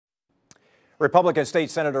Republican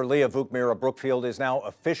State Senator Leah Vukmir of Brookfield is now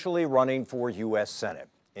officially running for U.S. Senate.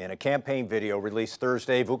 In a campaign video released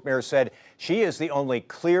Thursday, Vukmir said she is the only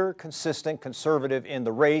clear, consistent conservative in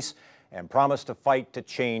the race and promised to fight to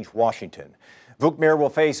change Washington. Vukmir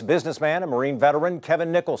will face businessman and Marine veteran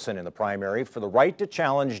Kevin Nicholson in the primary for the right to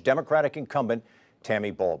challenge Democratic incumbent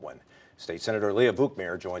Tammy Baldwin. State Senator Leah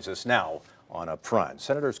Vukmir joins us now on Up Front.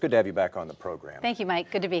 Senator, it's good to have you back on the program. Thank you,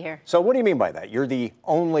 Mike. Good to be here. So what do you mean by that? You're the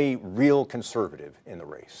only real conservative in the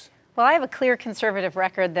race. Well, I have a clear conservative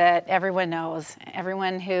record that everyone knows.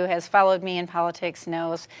 Everyone who has followed me in politics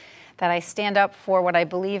knows that I stand up for what I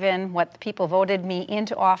believe in, what the people voted me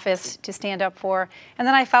into office to stand up for, and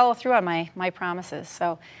then I follow through on my promises.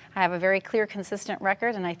 So I have a very clear, consistent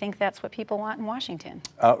record, and I think that's what people want in Washington.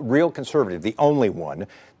 Real conservative, the only one.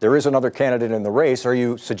 There is another candidate in the race. Are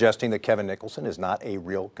you suggesting that Kevin Nicholson is not a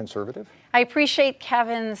real conservative? I appreciate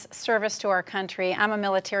Kevin's service to our country. I'm a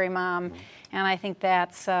military mom, and I think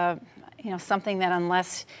that's something that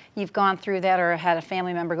unless you've gone through that or had a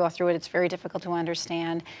family member go through it, it's very difficult to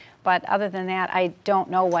understand. But other than that, I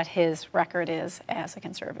don't know what his record is as a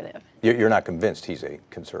conservative. You're not convinced he's a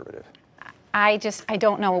conservative? I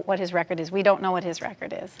don't know what his record is. We don't know what his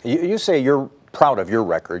record is. You say you're proud of your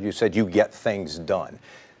record. You said you get things done.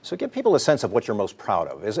 So give people a sense of what you're most proud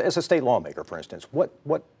of. As a state lawmaker, for instance, what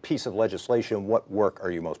piece of legislation, what work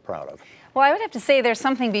are you most proud of? Well, I would have to say there's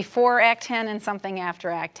something before Act 10 and something after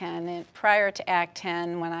Act 10. And prior to Act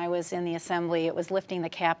 10, when I was in the Assembly, it was lifting the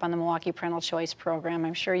cap on the Milwaukee Parental Choice Program.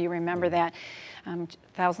 I'm sure you remember that.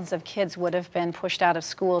 Thousands of kids would have been pushed out of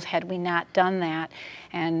schools had we not done that.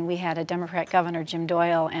 And we had a Democrat governor, Jim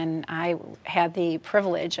Doyle, and I had the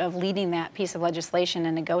privilege of leading that piece of legislation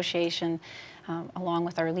and negotiation along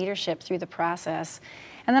with our leadership through the process.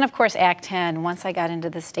 And then, of course, Act 10, once I got into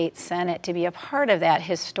the state Senate, to be a part of that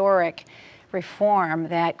historic reform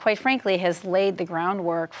that, quite frankly, has laid the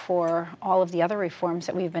groundwork for all of the other reforms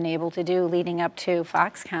that we've been able to do leading up to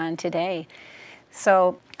Foxconn today.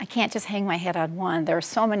 So I can't just hang my head on one. There are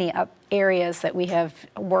so many areas that we have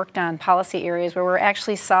worked on, policy areas, where we're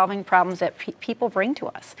actually solving problems that people bring to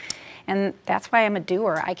us. And that's why I'm a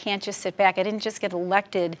doer. I can't just sit back. I didn't just get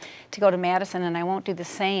elected to go to Madison, and I won't do the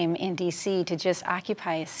same in D.C. to just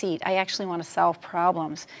occupy a seat. I actually want to solve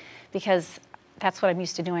problems because that's what I'm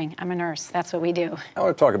used to doing. I'm a nurse. That's what we do. I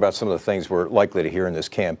want to talk about some of the things we're likely to hear in this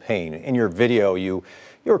campaign. In your video, you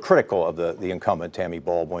were critical of the incumbent, Tammy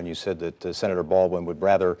Baldwin. You said that Senator Baldwin would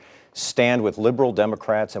rather stand with liberal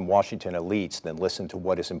Democrats and Washington elites than listen to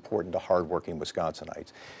what is important to hardworking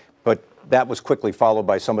Wisconsinites. But that was quickly followed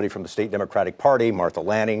by somebody from the state Democratic Party, Martha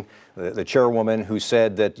Lanning, the chairwoman, who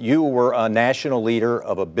said that you were a national leader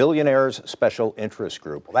of a billionaire's special interest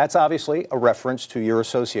group. Well, that's obviously a reference to your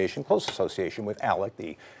association, close association with ALEC,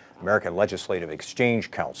 the American Legislative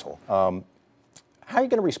Exchange Council. How are you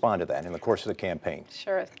going to respond to that in the course of the campaign?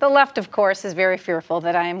 Sure. The left, of course, is very fearful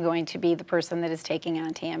that I am going to be the person that is taking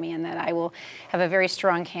on Tammy and that I will have a very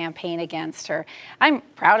strong campaign against her. I'm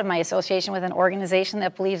proud of my association with an organization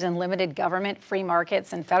that believes in limited government, free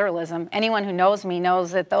markets, and federalism. Anyone who knows me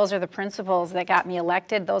knows that those are the principles that got me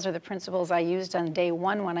elected. Those are the principles I used on day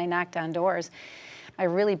one when I knocked on doors. I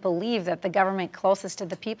really believe that the government closest to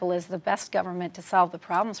the people is the best government to solve the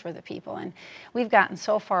problems for the people. And we've gotten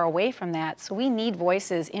so far away from that. So we need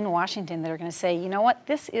voices in Washington that are going to say, you know what,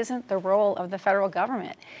 this isn't the role of the federal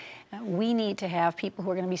government. We need to have people who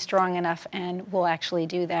are going to be strong enough and will actually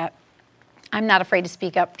do that. I'm not afraid to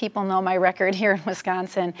speak up. People know my record here in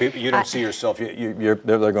Wisconsin. You don't see yourself, they're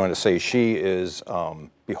going to say she is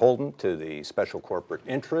beholden to the special corporate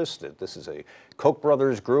interest, that this is a Koch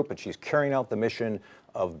brothers group and she's carrying out the mission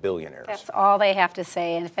of billionaires. That's all they have to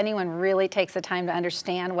say. And if anyone really takes the time to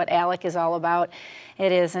understand what ALEC is all about,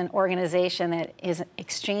 it is an organization that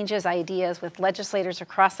exchanges ideas with legislators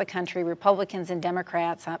across the country, Republicans and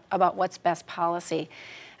Democrats, about what's best policy.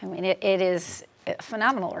 I mean, it is a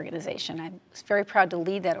phenomenal organization. I'm very proud to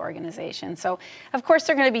lead that organization. So, of course,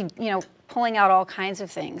 they're going to be, pulling out all kinds of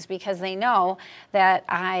things because they know that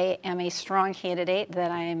I am a strong candidate, that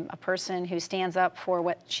I'm a person who stands up for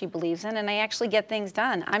what she believes in, and I actually get things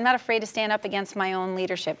done. I'm not afraid to stand up against my own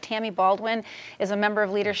leadership. Tammy Baldwin is a member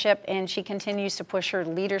of leadership, and she continues to push her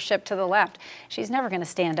leadership to the left. She's never going to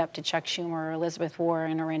stand up to Chuck Schumer or Elizabeth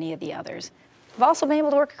Warren or any of the others. I've also been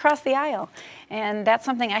able to work across the aisle, and that's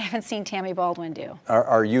something I haven't seen Tammy Baldwin do.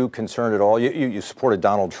 Are you concerned at all? You supported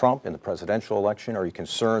Donald Trump in the presidential election. Are you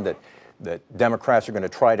concerned that Democrats are going to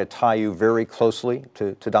try to tie you very closely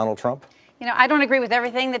to Donald Trump? I don't agree with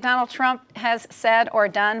everything that Donald Trump has said or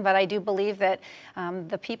done, but I do believe that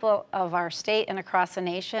the people of our state and across the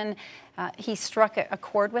nation he struck a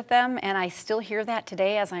chord with them, and I still hear that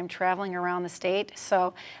today as I'm traveling around the state.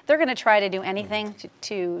 So they're going to try to do anything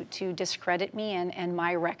to discredit me and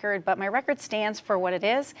my record, but my record stands for what it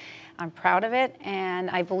is. I'm proud of it, and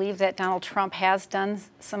I believe that Donald Trump has done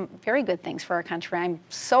some very good things for our country. I'm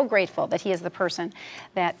so grateful that he is the person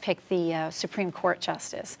that picked the Supreme Court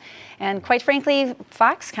justice. And quite frankly,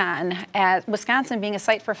 Foxconn, Wisconsin being a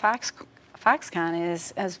site for Foxconn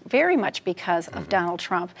is very much because of Donald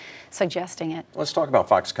Trump suggesting it. Let's talk about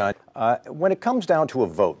Foxconn. When it comes down to a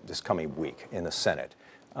vote this coming week in the Senate,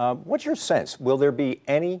 what's your sense? Will there be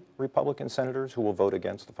any Republican senators who will vote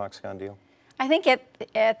against the Foxconn deal? I think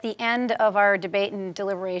at the end of our debate and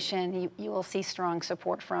deliberation, you will see strong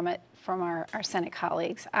support from our Senate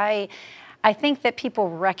colleagues. I think that people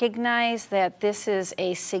recognize that this is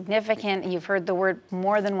a significant, you've heard the word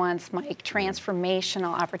more than once, Mike,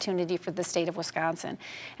 transformational opportunity for the state of Wisconsin,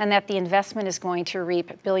 and that the investment is going to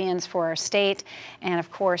reap billions for our state, and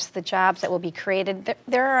of course the jobs that will be created.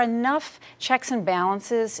 There are enough checks and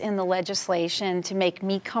balances in the legislation to make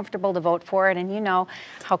me comfortable to vote for it, and you know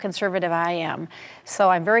how conservative I am. So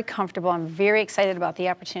I'm very comfortable, I'm very excited about the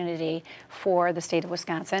opportunity for the state of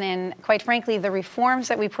Wisconsin, and quite frankly, the reforms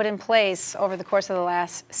that we put in place over the course of the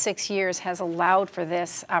last 6 years has allowed for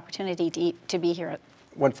this opportunity to be here.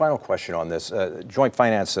 One final question on this. Joint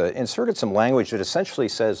Finance inserted some language that essentially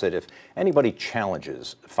says that if anybody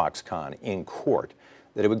challenges Foxconn in court,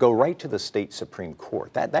 that it would go right to the state Supreme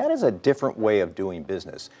Court. That is a different way of doing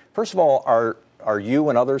business. First of all, are you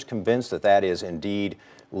and others convinced that that is indeed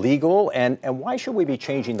legal? And why should we be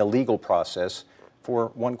changing the legal process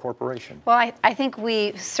for one corporation? Well, I think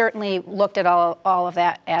we certainly looked at all of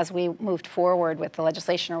that as we moved forward with the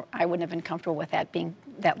legislation. Or I wouldn't have been comfortable with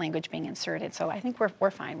that language being inserted. So I think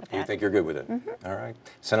we're fine with that. You think you're good with it? All right.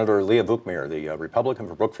 Senator Leah Vukmir, the Republican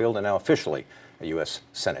from Brookfield, and now officially a U.S.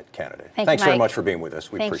 Senate candidate. Thanks very much for being with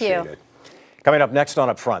us. We appreciate it. Coming up next on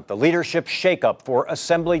Up Front, the leadership shakeup for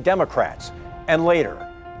Assembly Democrats. And later,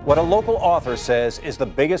 what a local author says is the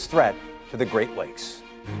biggest threat to the Great Lakes.